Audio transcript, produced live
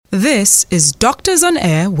This is Doctors on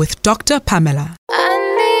Air with Dr. Pamela. I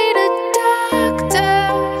need a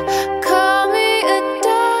doctor. Call me a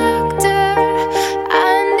doctor.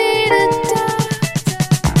 I need a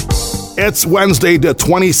doctor. It's Wednesday, the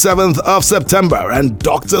 27th of September, and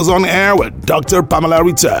Doctors on Air with Dr. Pamela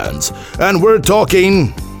returns. And we're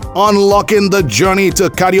talking Unlocking the Journey to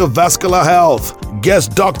Cardiovascular Health.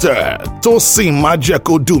 Guest Dr. Tosin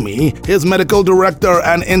Majekodunmi, his medical director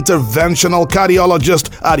and interventional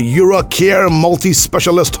cardiologist at Euracare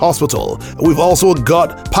Multi-specialist hospital. We've also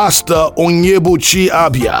got Pastor Onyebuchi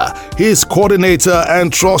Abia, his coordinator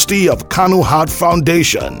and trustee of Kanu Heart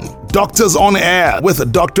Foundation. Doctors on Air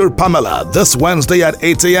with Dr. Pamela this Wednesday at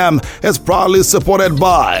 8 a.m. is proudly supported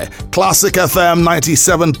by Classic FM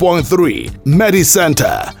 97.3,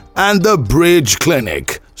 MediCenter, and the Bridge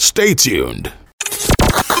Clinic. Stay tuned.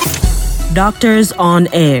 Doctors on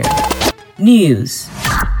Air. News.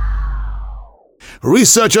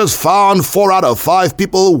 Researchers found 4 out of 5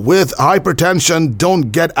 people with hypertension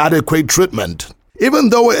don't get adequate treatment.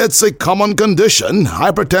 Even though it's a common condition,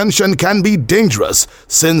 hypertension can be dangerous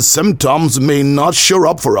since symptoms may not show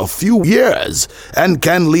up for a few years and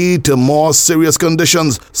can lead to more serious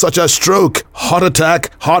conditions such as stroke, heart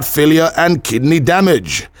attack, heart failure, and kidney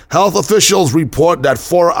damage. Health officials report that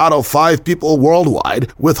 4 out of 5 people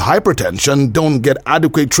worldwide with hypertension don't get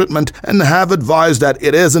adequate treatment and have advised that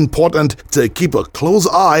it is important to keep a close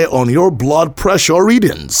eye on your blood pressure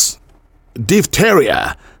readings.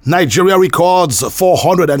 Diphtheria. Nigeria records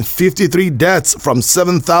 453 deaths from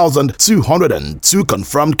 7,202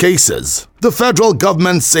 confirmed cases. The federal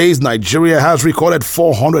government says Nigeria has recorded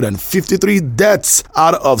 453 deaths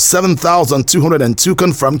out of 7,202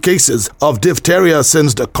 confirmed cases of diphtheria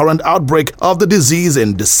since the current outbreak of the disease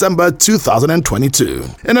in December 2022.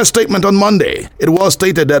 In a statement on Monday, it was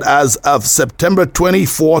stated that as of September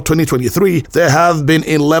 24, 2023, there have been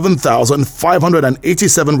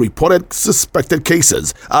 11,587 reported suspected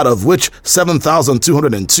cases, out of which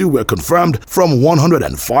 7,202 were confirmed from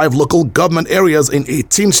 105 local government areas in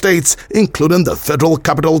 18 states, including the Federal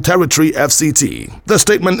Capital Territory FCT. The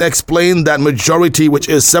statement explained that majority, which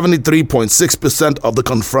is 73.6% of the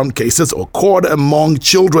confirmed cases, occurred among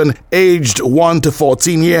children aged 1 to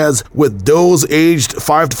 14 years, with those aged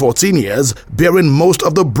 5 to 14 years bearing most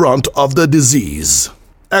of the brunt of the disease.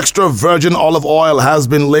 Extra virgin olive oil has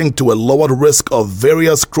been linked to a lowered risk of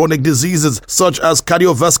various chronic diseases such as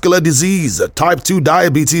cardiovascular disease, type 2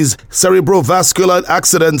 diabetes, cerebrovascular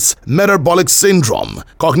accidents, metabolic syndrome,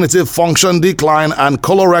 cognitive function decline, and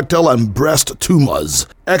colorectal and breast tumors.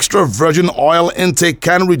 Extra virgin oil intake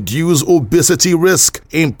can reduce obesity risk,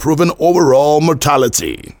 improving overall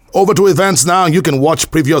mortality. Over to events now. You can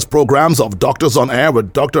watch previous programs of Doctors on Air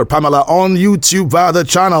with Dr. Pamela on YouTube via the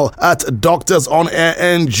channel at Doctors on Air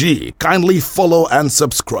NG. Kindly follow and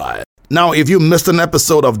subscribe. Now, if you missed an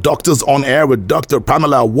episode of Doctors on Air with Dr.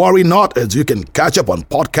 Pamela, worry not, as you can catch up on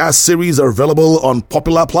podcast series available on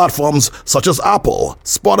popular platforms such as Apple,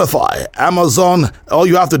 Spotify, Amazon. All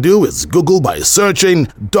you have to do is Google by searching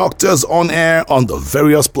Doctors on Air on the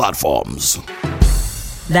various platforms.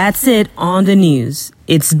 That's it on the news.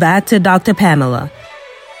 It's back to Dr. Pamela.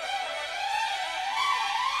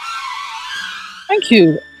 Thank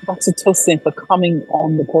you, Dr. Tosin, for coming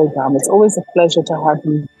on the program. It's always a pleasure to have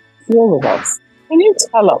you here with us. Can you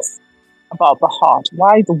tell us about the heart,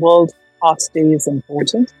 why the World Heart Day is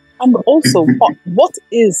important, and also what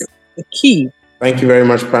is the key? Thank you very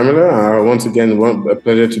much, Pamela. Once again, a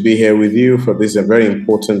pleasure to be here with you for this very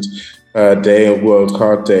important day of World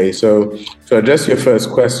Heart Day. So to address your first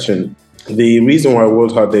question, the reason why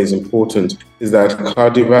World Heart Day is important is that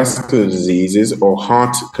cardiovascular diseases or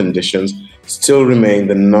heart conditions still remain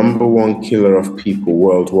the number one killer of people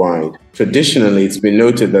worldwide. Traditionally, it's been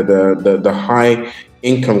noted that the high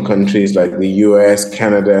income countries like the US,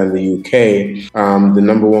 Canada, and the UK, the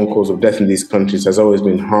number one cause of death in these countries has always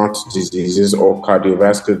been heart diseases or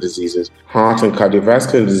cardiovascular diseases. Heart and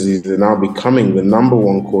cardiovascular diseases are now becoming the number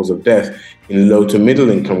one cause of death in low to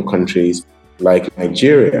middle income countries like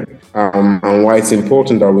Nigeria. And why it's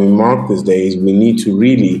important that we mark this day is we need to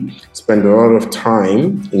really spend a lot of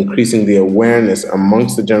time increasing the awareness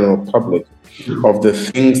amongst the general public of the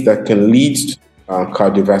things that can lead to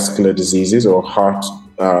cardiovascular diseases or heart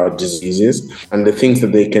diseases, and the things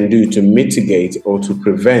that they can do to mitigate or to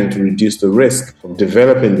prevent, reduce the risk of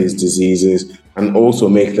developing these diseases, and also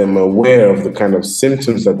make them aware of the kind of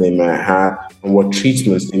symptoms that they might have and what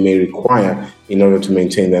treatments they may require in order to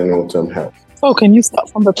maintain their long-term health. So can you start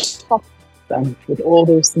from the top then with all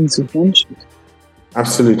those things you've mentioned?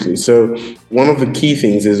 Absolutely. So one of the key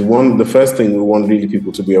things is the first thing we want really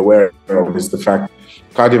people to be aware of is the fact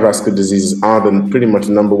cardiovascular diseases are pretty much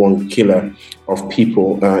the number one killer of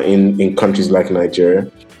people in countries like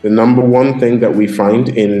Nigeria. The number one thing that we find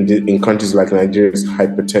in countries like Nigeria is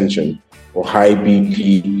hypertension, or high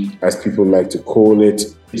BP, as people like to call it.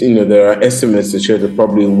 There are estimates that show that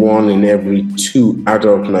probably 1 in every 2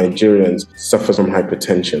 adult Nigerians suffers from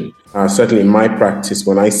hypertension. Certainly in my practice,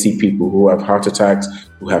 when I see people who have heart attacks,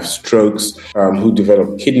 who have strokes, who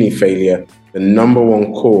develop kidney failure, the number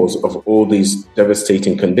one cause of all these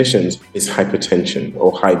devastating conditions is hypertension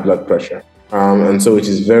or high blood pressure. And so it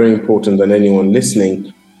is very important that anyone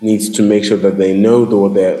listening needs to make sure that they know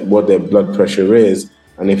what their blood pressure is.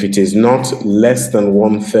 And if it is not less than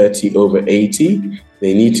 130/80,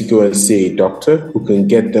 they need to go and see a doctor who can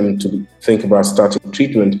get them to think about starting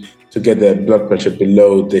treatment to get their blood pressure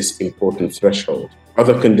below this important threshold.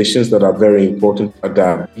 Other conditions that are very important are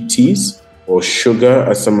diabetes, or sugar,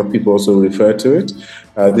 as some people also refer to it.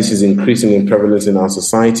 This is increasing in prevalence in our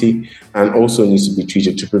society and also needs to be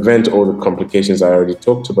treated to prevent all the complications I already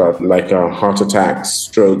talked about, like heart attacks,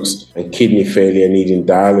 strokes, and kidney failure needing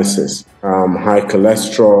dialysis. High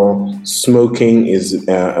cholesterol, smoking is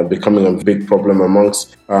becoming a big problem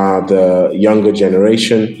amongst the younger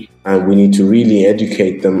generation, and we need to really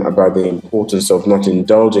educate them about the importance of not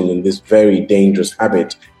indulging in this very dangerous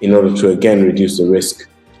habit in order to, again, reduce the risk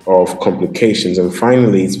of complications. And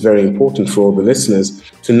finally, it's very important for all the listeners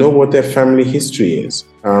to know what their family history is.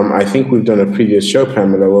 I think we've done a previous show,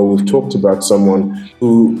 Pamela, where we've talked about someone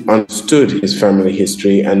who understood his family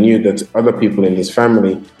history and knew that other people in his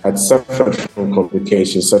family had suffered from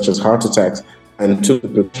complications such as heart attacks, and took the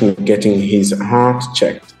precaution of getting his heart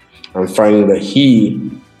checked and finding that he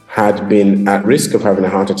had been at risk of having a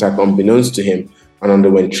heart attack unbeknownst to him, and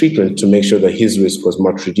underwent treatment to make sure that his risk was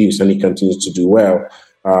much reduced, and he continues to do well.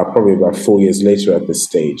 Probably about 4 years later at this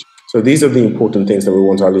stage. So these are the important things that we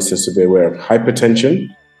want our listeners to be aware of. Hypertension,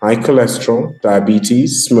 high cholesterol,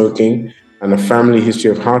 diabetes, smoking, and a family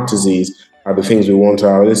history of heart disease are the things we want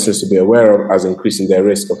our listeners to be aware of as increasing their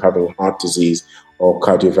risk of having heart disease or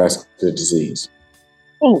cardiovascular disease.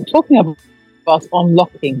 Oh, talking about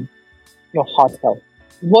unlocking your heart health,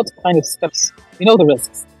 what kind of steps, the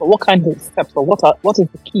risks, but what kind of steps, or what is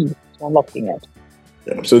the key to unlocking it?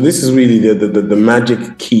 Yeah. So this is really the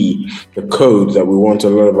magic key, the code that we want a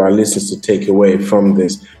lot of our listeners to take away from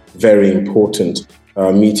this very important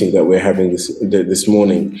meeting that we're having this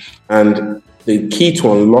morning. And the key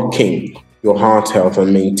to unlocking your heart health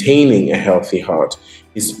and maintaining a healthy heart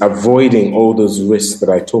is avoiding all those risks that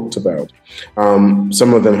I talked about.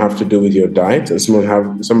 Some of them have to do with your diet, and some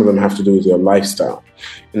of them have to do with your lifestyle.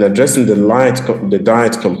 In addressing the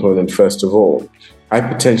diet component, first of all,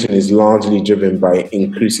 hypertension is largely driven by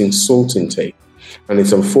increasing salt intake. And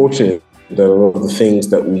it's unfortunate that a lot of the things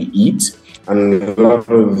that we eat and a lot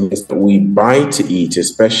of the things that we buy to eat,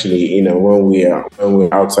 especially when we're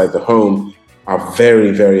outside the home, are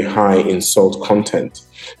very, very high in salt content.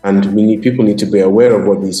 And people need to be aware of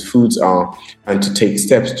what these foods are and to take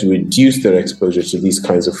steps to reduce their exposure to these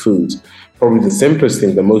kinds of foods. Probably the simplest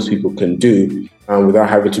thing that most people can do without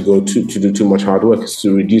having to do too much hard work is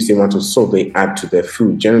to reduce the amount of salt they add to their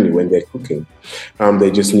food generally when they're cooking.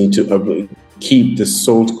 They just need to keep the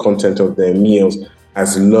salt content of their meals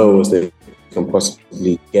as low as they can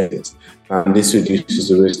possibly get it. This reduces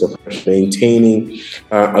the risk of maintaining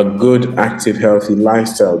a good, active, healthy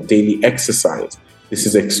lifestyle, daily exercise. This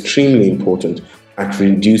is extremely important at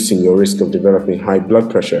reducing your risk of developing high blood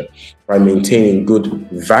pressure by maintaining good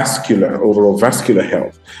overall vascular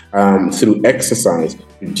health through exercise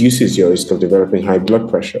reduces your risk of developing high blood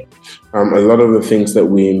pressure. A lot of the things that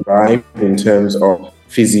we imbibe in terms of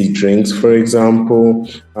fizzy drinks, for example,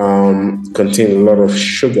 contain a lot of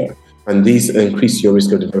sugar. And these increase your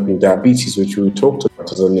risk of developing diabetes, which we talked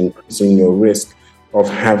about as an increasing your risk of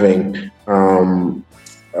having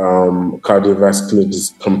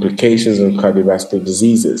cardiovascular complications and cardiovascular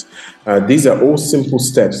diseases. These are all simple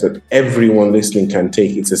steps that everyone listening can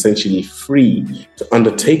take. It's essentially free to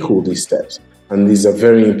undertake all these steps. And these are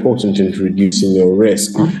very important in reducing your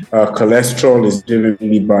risk. Cholesterol is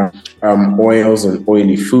driven by oils and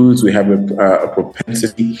oily foods. We have a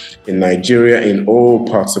propensity in Nigeria, in all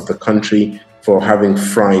parts of the country, for having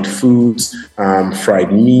fried foods,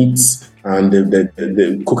 fried meats, and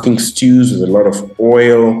the cooking stews with a lot of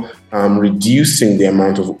oil, reducing the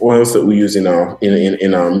amount of oils that we use in our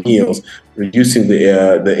meals, reducing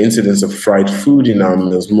the incidence of fried food in our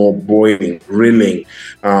meals, more boiling, grilling,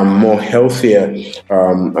 more healthier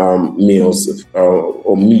meals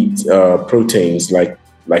or meat proteins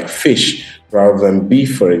like fish rather than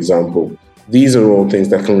beef, for example. These are all things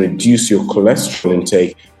that can reduce your cholesterol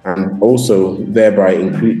intake and also thereby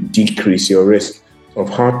decrease your risk of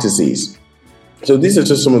heart disease. So these are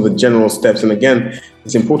just some of the general steps. And again,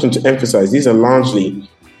 it's important to emphasize these are largely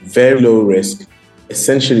very low risk,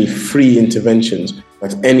 essentially free interventions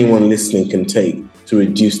that anyone listening can take to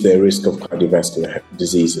reduce their risk of cardiovascular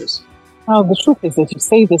diseases. Now, the truth is that you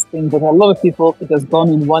say this thing, but a lot of people, it has gone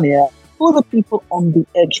in one ear. Who are the people on the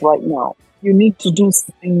edge right now? You need to do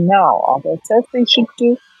something now. Are there tests they should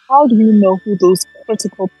do? How do you know who those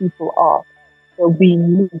critical people are that we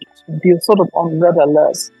need to be sort of on red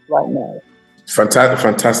alert right now?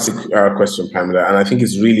 Fantastic question, Pamela. And I think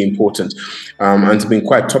it's really important. And it's been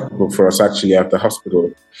quite topical for us actually at the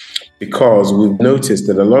hospital, because we've noticed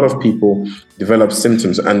that a lot of people develop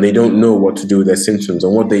symptoms and they don't know what to do with their symptoms.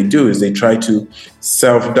 And what they do is they try to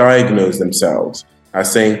self-diagnose themselves as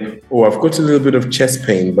saying, oh, I've got a little bit of chest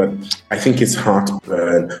pain, but I think it's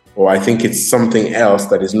heartburn, or I think it's something else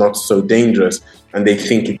that is not so dangerous, and they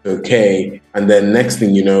think it's okay. And then next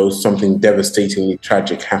thing you know, something devastatingly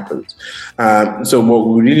tragic happens. So what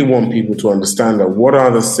we really want people to understand are what are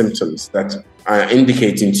the symptoms that are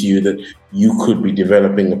indicating to you that you could be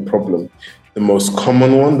developing a problem. The most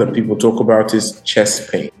common one that people talk about is chest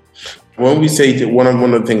pain. When we say, one of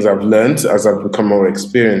the things I've learned as I've become more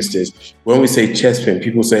experienced is when we say chest pain,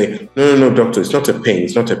 people say, no, doctor, it's not a pain.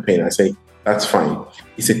 It's not a pain. I say, that's fine.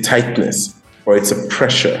 It's a tightness, or it's a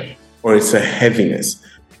pressure, or it's a heaviness.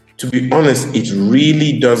 To be honest, it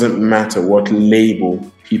really doesn't matter what label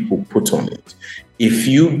people put on it. If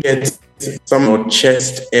you get some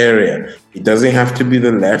chest area, it doesn't have to be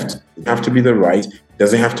the left, it doesn't have to be the right, it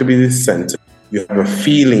doesn't have to be the center. You have a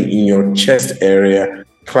feeling in your chest area.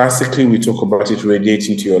 Classically, we talk about it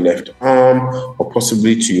radiating to your left arm, or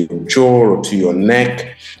possibly to your jaw or to your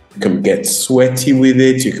neck. You can get sweaty with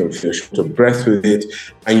it, you can feel short of breath with it.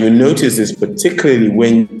 And you notice this particularly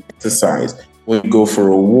when you exercise, when you go for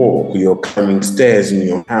a walk, you're climbing stairs in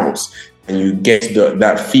your house, and you get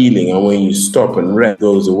that feeling, and when you stop and rest, it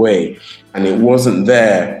goes away. And it wasn't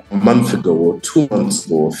there a month ago, or 2 months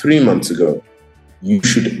ago, or 3 months ago. You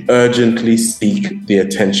should urgently seek the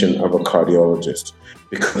attention of a cardiologist,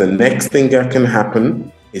 because the next thing that can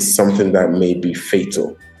happen is something that may be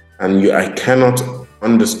fatal. And I cannot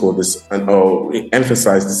underscore this or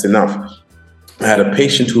emphasize this enough. I had a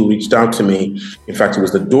patient who reached out to me. In fact, it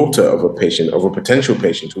was the daughter of a potential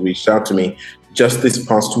patient who reached out to me just this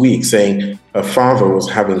past week saying her father was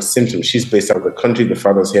having symptoms. She's based out of the country. The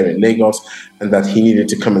father's here in Lagos, and that he needed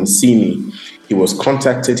to come and see me. He was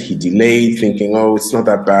contacted. He delayed, thinking, oh, it's not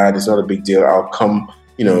that bad. It's not a big deal. I'll come,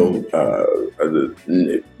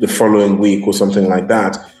 the following week or something like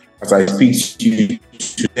that. As I speak to you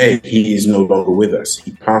today, he is no longer with us.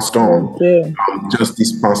 He passed on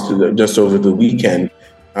just over the weekend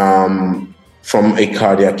from a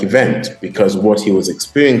cardiac event, because what he was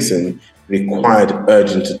experiencing required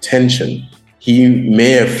urgent attention. He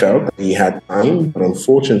may have felt that he had time, but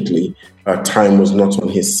unfortunately, time was not on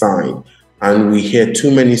his side. And we hear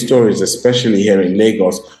too many stories, especially here in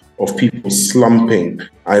Lagos, of people slumping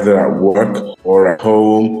either at work or at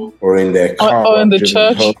home or in their car. Or in the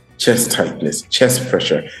church. Home. Chest tightness, chest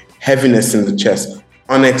pressure, heaviness in the chest,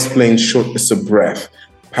 unexplained shortness of breath,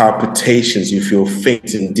 palpitations, you feel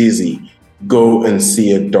faint and dizzy. Go and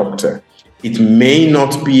see a doctor. It may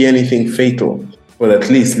not be anything fatal, but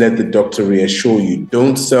at least let the doctor reassure you.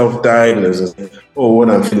 Don't self-diagnose and say, oh,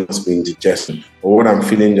 what I'm feeling must be indigestion, or what I'm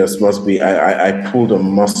feeling just must be I pulled a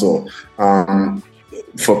muscle.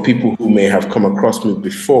 For people who may have come across me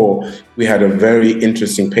before, we had a very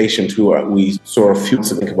interesting patient who we saw a few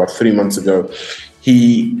months, I think about 3 months ago.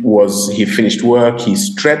 He finished work, he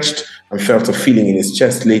stretched and felt a feeling in his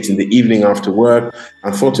chest late in the evening after work,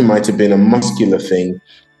 and thought it might have been a muscular thing,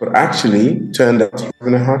 but actually turned out he was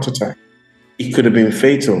having a heart attack. It could have been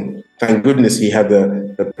fatal. Thank goodness he had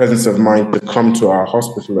the presence of mind to come to our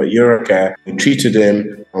hospital at Euracare. We treated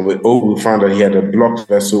him, and we found out he had a blocked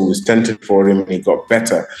vessel. We stented for him, and he got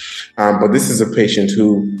better. But this is a patient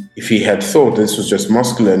who, if he had thought this was just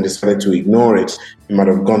muscular and decided to ignore it, he might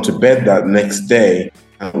have gone to bed that next day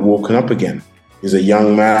and woken up again. He's a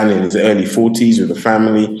young man in his early 40s with a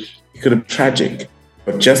family. It could have been tragic.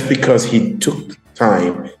 But just because he took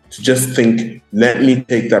time to just think, let me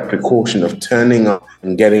take that precaution of turning up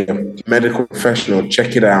and getting a medical professional,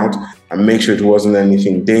 check it out and make sure it wasn't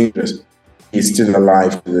anything dangerous, he's still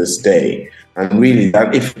alive to this day. And really,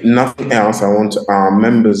 that if nothing else, I want our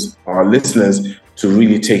members, our listeners, to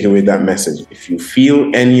really take away that message. If you feel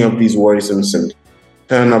any of these worrisome symptoms,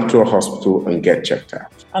 turn up to a hospital and get checked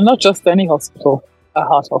out. And not just any hospital, a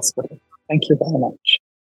heart hospital. Thank you very much.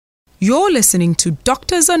 You're listening to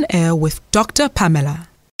Doctors on Air with Dr. Pamela.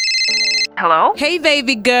 Hello? Hey,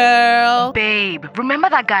 baby girl. Babe, remember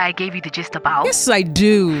that guy I gave you the gist about? Yes, I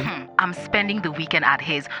do. I'm spending the weekend at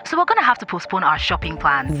his, so we're gonna have to postpone our shopping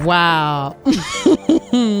plans. Wow.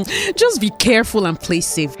 Just be careful and play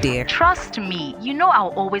safe there. Trust me, you know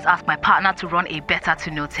I'll always ask my partner to run a better to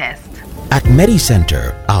know test. At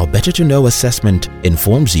MediCenter, our Better to Know assessment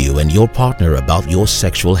informs you and your partner about your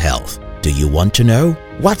sexual health. Do you want to know?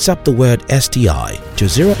 WhatsApp the word STI to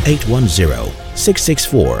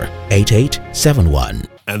 0810-664-8871.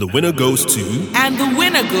 And the winner goes to... And the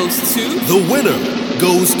winner goes to... The winner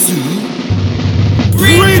goes to...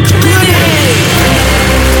 Bridge Clinic!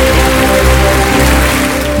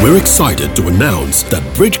 We're excited to announce that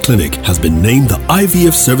Bridge Clinic has been named the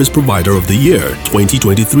IVF Service Provider of the Year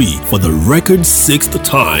 2023 for the record 6th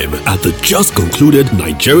time at the just concluded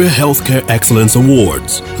Nigeria Healthcare Excellence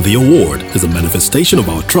Awards. The award is a manifestation of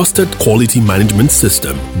our trusted quality management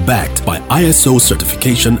system, backed by ISO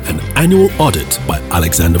certification and annual audit by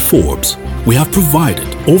Alexander Forbes. We have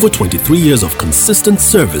provided over 23 years of consistent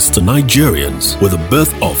service to Nigerians with a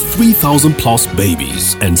birth of 3,000 plus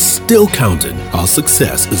babies and still counting. Our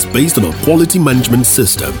success is based on a quality management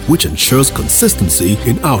system which ensures consistency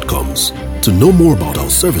in outcomes. To know more about our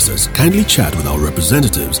services, kindly chat with our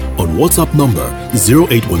representatives on WhatsApp number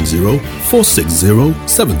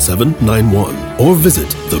 0810-460-7791 or visit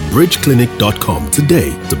thebridgeclinic.com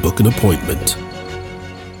today to book an appointment.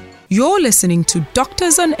 You're listening to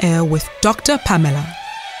Doctors on Air with Dr. Pamela.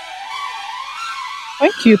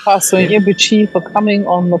 Thank you, Pastor Onyebuchi, for coming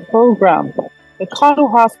on the program. The Kanu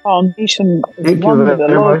Heart Foundation is one that a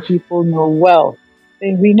lot of people know well.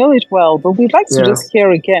 We know it well, but we'd like to just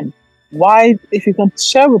hear again why, if you can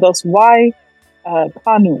share with us why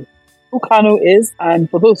Kanu, who Kanu is, and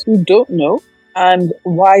for those who don't know, and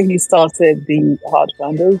why he started the Heart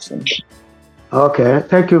Foundation. Okay,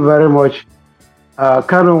 thank you very much.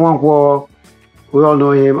 Kanu Nwankwo, we all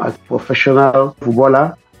know him as a professional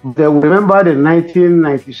footballer. Remember in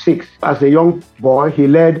 1996, as a young boy, he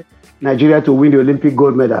led Nigeria to win the Olympic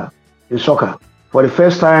gold medal in soccer. For the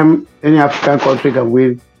first time, any African country can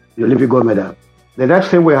win the Olympic gold medal. The next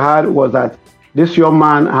thing we heard was that this young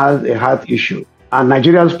man has a heart issue, and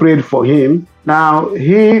Nigerians prayed for him. Now,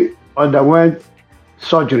 he underwent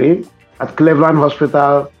surgery at Cleveland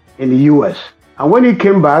Hospital in the US. And when he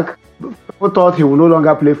came back, people thought he would no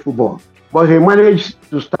longer play football. But he managed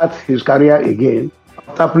to start his career again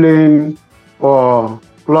after playing for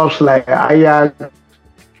clubs like Ajax,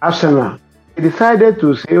 Arsenal. He decided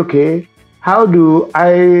to say, okay, how do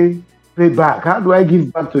I pay back? How do I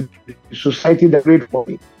give back to the society that prayed for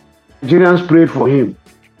me? Nigerians prayed for him.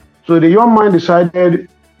 So the young man decided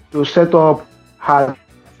to set up Heart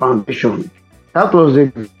Foundation. That was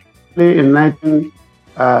in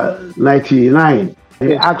 1999.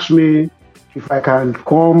 He asked me if I can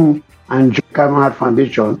come and join Kanu Heart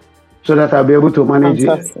Foundation so that I'll be able to manage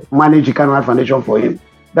the Kanu Heart Foundation for him.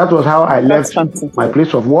 That was how I left my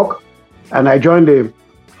place of work, and I joined the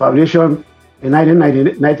foundation in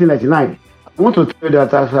 1999. I want to tell you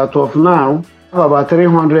that as of now, I have about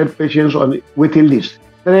 300 patients on the waiting list,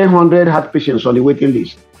 300 heart patients on the waiting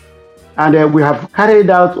list. And we have carried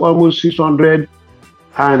out almost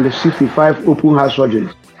 665 open heart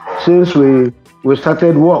surgeries since we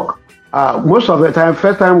started work. Most of the time,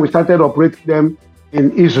 first time we started operating them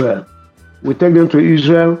in Israel. We take them to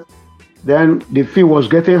Israel, then the fee was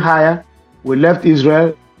getting higher. We left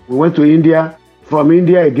Israel, we went to India. From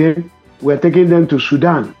India again, we're taking them to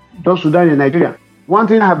Sudan, North Sudan and Nigeria. One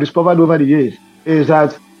thing I have discovered over the years is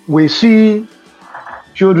that we see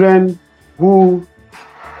children who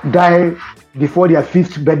die before their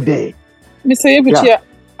 5th birthday. Mr. Onyebuchi,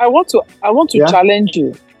 I want to challenge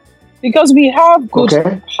you. Because we have good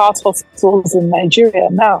heart hospitals in Nigeria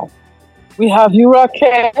now. We have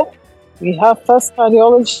Euracare, we have First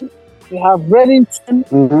Cardiology, we have Reddington,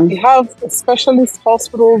 we have a specialist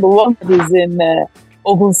hospital, the one that is in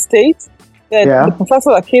Ogun State, the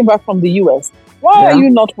professor that came back from the US. Why are you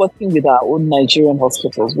not working with our own Nigerian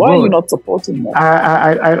hospitals? Why are you not supporting them?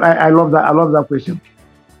 I love that. I love that question.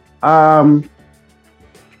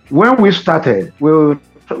 When we started, we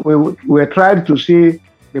tried to see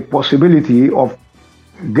the possibility of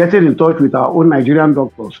getting in touch with our own Nigerian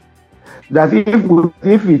doctors. That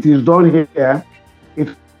if it is done here,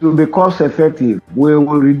 it will be cost effective. We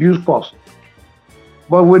will reduce cost.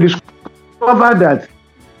 But we discovered that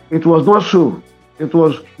it was not so. It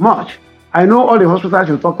was much. I know all the hospitals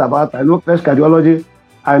you talked about. I know First Cardiology.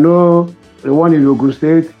 I know the one in Ogun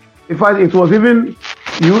State. In fact, it was even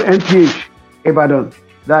UNTH Ibadan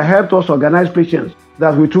that helped us organize patients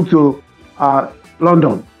that we took to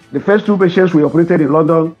London. The first 2 patients we operated in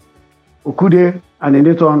London, Okude and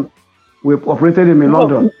Eneton, We've operated him in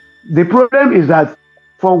London. The problem is that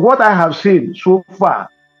from what I have seen so far,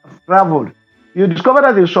 traveled, you discover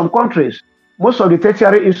that in some countries, most of the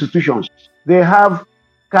tertiary institutions, they have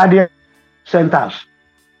cardiac centers.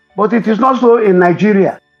 But it is not so in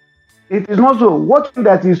Nigeria. It is not so. What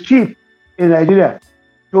that is cheap in Nigeria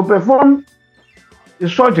to perform the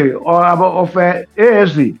surgery or of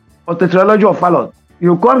ASD or tetralogy of Fallot,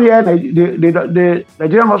 you come here, the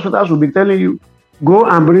Nigerian hospitals will be telling you, go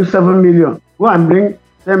and bring 7 million, go and bring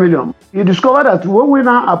 10 million. You discover that when we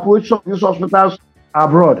now approach some of these hospitals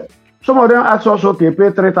abroad, some of them ask us, okay, pay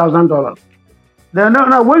 $3,000. Then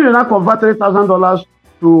now when you now convert $3,000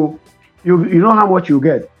 to, you know how much you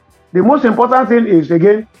get. The most important thing is,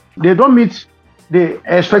 again, they don't meet the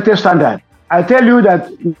expected standard. I tell you that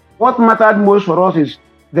what mattered most for us is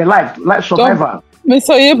the life survival.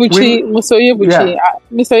 Mr. Onyebuchi,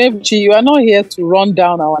 you are not here to run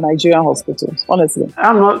down our Nigerian hospitals, honestly.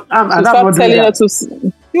 I'm not. I'm not telling you to.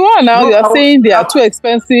 You are now. You are saying they are too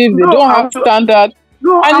expensive. They don't have standard.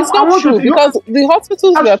 No, and it's not true because the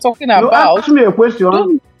hospitals we are talking about. Ask me a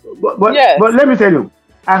question. But let me tell you,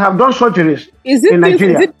 I have done surgeries in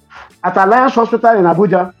Nigeria. At Alliance Hospital in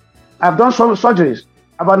Abuja, I've done some surgeries,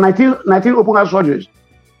 about 19 open heart surgeries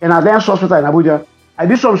in Alliance Hospital in Abuja. I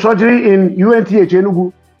did some surgery in UNTH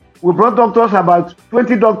Enugu. We brought doctors, about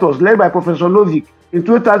 20 doctors, led by Professor Novick in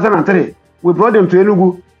 2003. We brought them to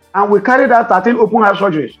Enugu, and we carried out 13 open heart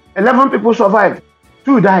surgeries. 11 people survived,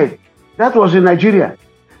 2 died. That was in Nigeria.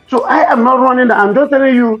 So I am not running that. I'm just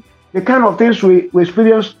telling you the kind of things we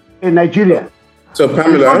experience in Nigeria. So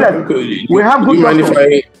Pamela, we have good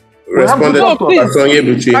doctors. Responded to Pastor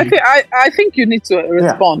Onyebuchi. I think you need to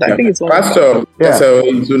respond. I think it's Pastor. So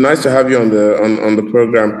it's nice to have you on the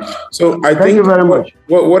program. So I think thank you very much.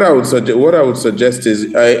 What I would suggest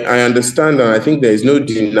is I understand, and I think there is no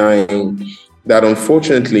denying that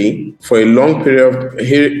unfortunately for a long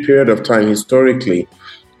period of time historically,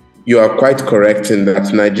 you are quite correct in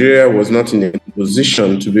that Nigeria was not in a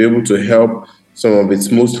position to be able to help some of its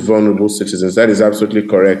most vulnerable citizens. That is absolutely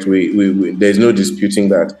correct. There's no disputing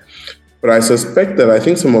that. But I suspect that I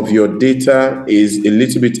think some of your data is a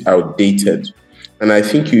little bit outdated. And I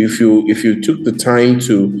think if you took the time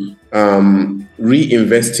to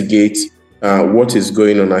reinvestigate what is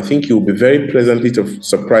going on, I think you'll be very pleasantly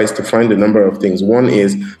surprised to find a number of things. One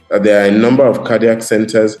is that there are a number of cardiac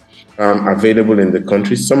centers available in the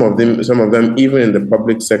country, some of them even in the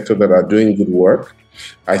public sector that are doing good work.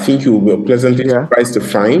 I think you will be pleasantly surprised to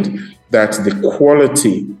find that the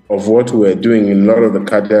quality of what we're doing in a lot of the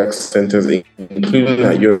cardiac centers, including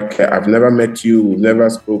at Euracare, I've never met you, we've never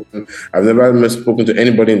spoken, I've never spoken to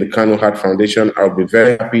anybody in the Kanu Heart Foundation. I'll be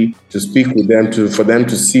very happy to speak with them, for them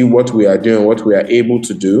to see what we are doing, what we are able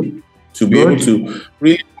to do, to be able to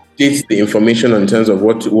really update the information in terms of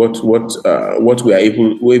what we are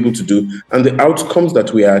able to do and the outcomes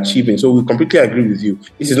that we are achieving. So we completely agree with you.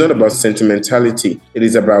 This is not about sentimentality. It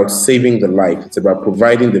is about saving the life. It's about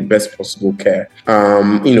providing the best possible care,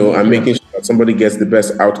 and making sure that somebody gets the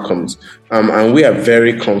best outcomes. And we are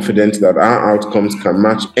very confident that our outcomes can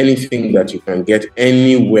match anything that you can get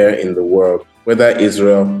anywhere in the world, whether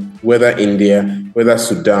Israel, whether India, whether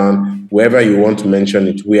Sudan, wherever you want to mention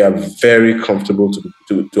it. We are very comfortable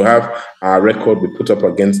to have our record be put up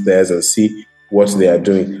against theirs and see what they are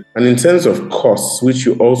doing. And in terms of costs, which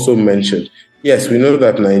you also mentioned, yes, we know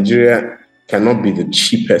that Nigeria cannot be the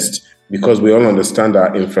cheapest because we all understand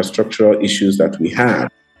our infrastructural issues that we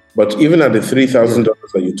have. But even at the $3,000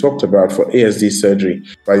 that you talked about for ASD surgery,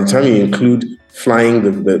 by the time you include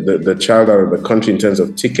flying the child out of the country in terms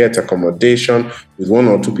of ticket, accommodation, with 1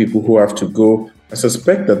 or 2 people who have to go, I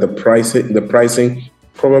suspect that the pricing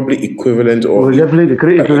probably equivalent or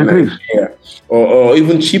definitely increase. Or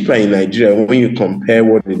even cheaper in Nigeria when you compare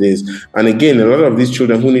what it is. And again, a lot of these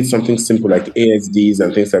children who need something simple like ASDs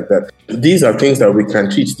and things like that, these are things that we can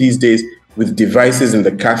treat these days with devices in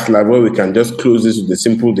the cath lab where we can just close this with a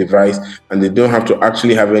simple device and they don't have to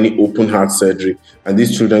actually have any open heart surgery. And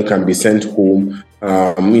these children can be sent home.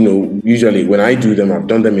 Usually when I do them, I've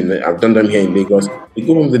done them here in Lagos. They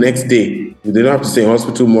go home the next day. They don't have to stay in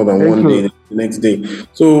hospital more than one day the next day.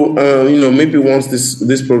 So, maybe once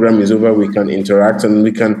this program is over, we can interact and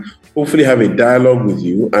we can hopefully have a dialogue with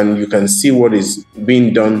you and you can see what is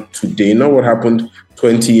being done today, not what happened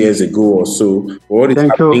 20 years ago or so, but what is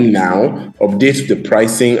happening now, update the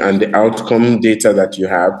pricing and the outcome data that you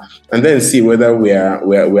have, and then see whether we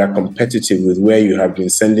are competitive with where you have been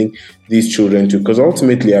sending these children to. Because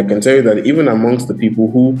ultimately, I can tell you that even amongst the people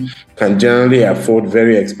who can generally afford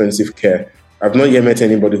very expensive care, I've not yet met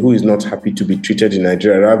anybody who is not happy to be treated in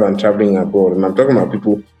Nigeria rather than traveling abroad. And I'm talking about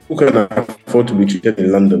people who can afford to be treated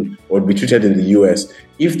in London or be treated in the US.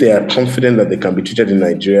 If they are confident that they can be treated in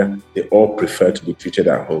Nigeria, they all prefer to be treated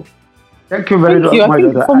at home. Thank you very much.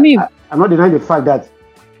 I'm not denying the fact that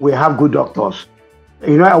we have good doctors.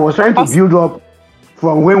 I was trying to build up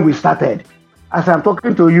from when we started. As I'm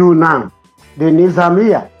talking to you now, the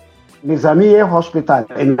Nizamiya Hospital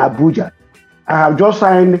in Abuja, I have just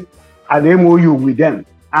signed an MOU with them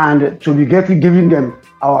and to be giving them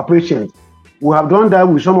our patients. We have done that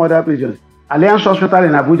with some other patients. Alliance Hospital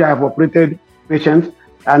in Abuja have operated patients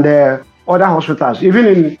and other hospitals. Even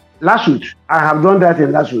in Lasut, I have done that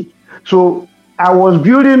in Lasut. So I was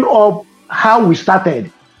building up how we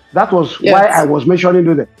started. That was why I was mentioning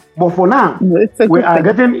that. But for now, we are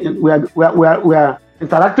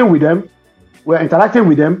interacting with them. We are interacting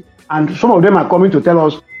with them, and some of them are coming to tell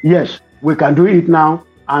us, yes, we can do it now,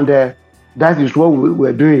 and that is what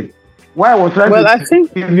we're doing. Why I was trying to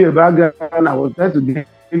give you a background, I was trying to give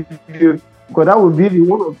you, because that would be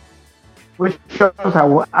one of the questions I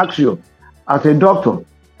will ask you as a doctor.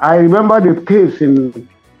 I remember the case in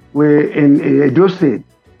Edo State.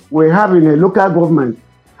 We're having a local government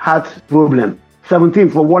heart problem, 17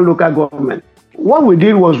 for one local government. What we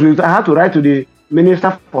did was I had to write to the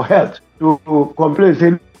Minister for Health to complain,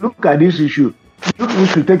 say, look at this issue. We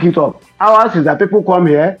should take it up. Ours is that people come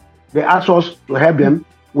here, they ask us to help them.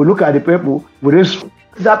 We look at the people, we raise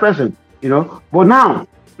that person, But now,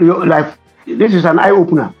 this is an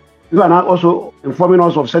eye-opener. You are now also informing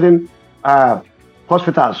us of certain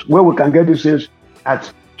hospitals where we can get these things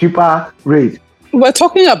at cheaper rate. We're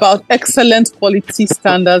talking about excellent quality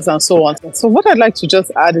standards and so on. So what I'd like to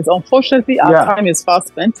just add is, unfortunately, our time is fast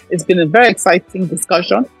spent. It's been a very exciting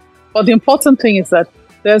discussion. But the important thing is that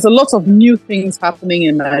there's a lot of new things happening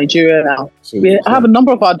in Nigeria now. We have a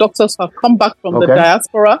number of our doctors who have come back from the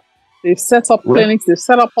diaspora. They've set up clinics, they've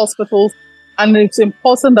set up hospitals, and it's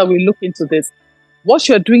important that we look into this. What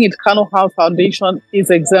you're doing at Kanu Heart Foundation is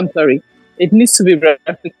exemplary. It needs to be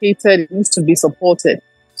replicated, it needs to be supported.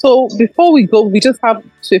 So before we go, we just have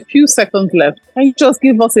a few seconds left. Can you just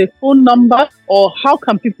give us a phone number, or how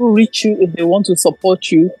can people reach you if they want to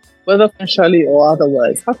support you, whether financially or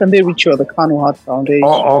otherwise? How can they reach you at the Kanu Heart Foundation?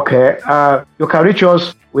 Okay. You can reach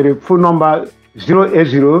us with a phone number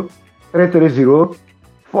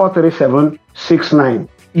 080-330-43769.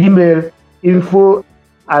 Email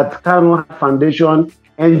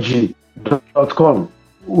info@kanuheartfoundationg.com,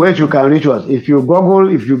 where you can reach us. If you Google,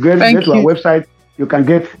 if you get to our website, you can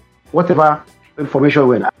get whatever information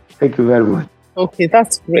we have. Thank you very much. Okay,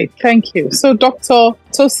 that's great. Thank you. So, Dr.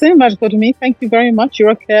 Tosin Majekodunmi, thank you very much.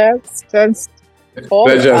 Euracare stands for.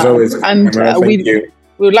 Pleasure as always. And we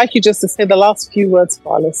would like you just to say the last few words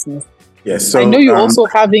for our listeners. Yes. So, I know you're also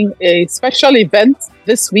having a special event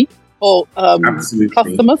this week for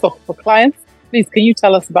customers or for clients. Please, can you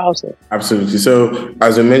tell us about it? Absolutely. So,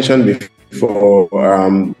 as I mentioned before,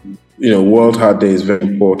 World Heart Day is very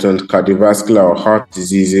important. Cardiovascular or heart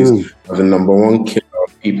diseases are the number one killer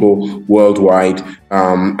of people worldwide,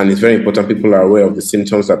 and it's very important people are aware of the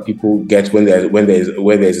symptoms that people get when there's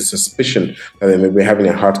a suspicion that they may be having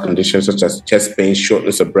a heart condition, such as chest pain,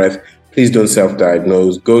 shortness of breath. Please don't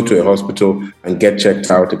self-diagnose. Go to a hospital and get checked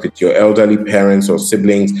out. If it's your elderly parents or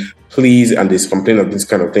siblings, please, and they complain of this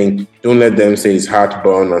kind of thing, don't let them say it's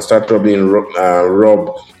heartburn and start rubbing rub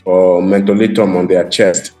or mentholatum on their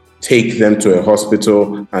chest. Take them to a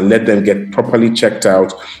hospital and let them get properly checked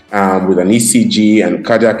out with an ECG and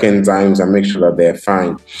cardiac enzymes and make sure that they're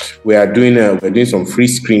fine. We're doing some free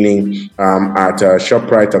screening at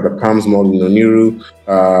ShopRite at the Palms Mall in Oniru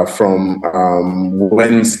from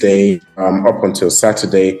Wednesday up until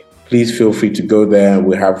Saturday. Please feel free to go there.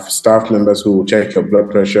 We have staff members who will check your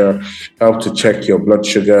blood pressure, help to check your blood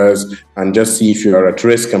sugars, and just see if you are at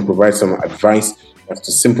risk and provide some advice as to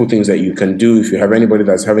simple things that you can do. If you have anybody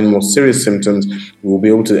that's having more serious symptoms, we will be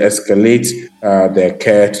able to escalate their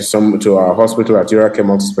care to our hospital at Euracare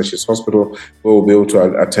Multi-specialist hospital, where we'll be able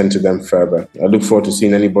to attend to them further. I look forward to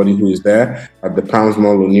seeing anybody who is there at the Palms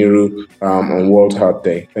Mall Oniru on World Heart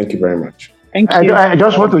Day. Thank you very much. Thank you. I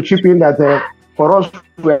just want to chip in that for us,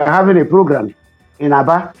 we're having a program in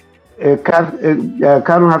Aba,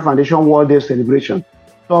 Kanu Heart Foundation World Day celebration,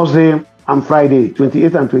 Thursday and Friday,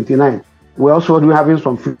 28th and 29th. We're also having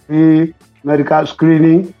some free medical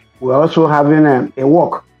screening. We're also having a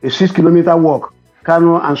walk, a 6-kilometer walk.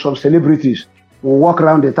 Kanu and some celebrities will walk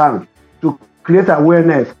around the town to create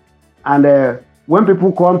awareness. And when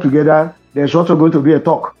people come together, there's also going to be a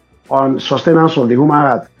talk on sustenance of the human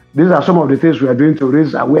heart. These are some of the things we are doing to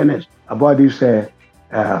raise awareness about this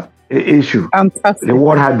issue. Fantastic. The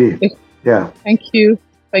World Heart Day. Yeah. Thank you.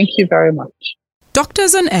 Thank you very much.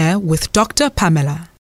 Doctors on Air with Dr. Pamela.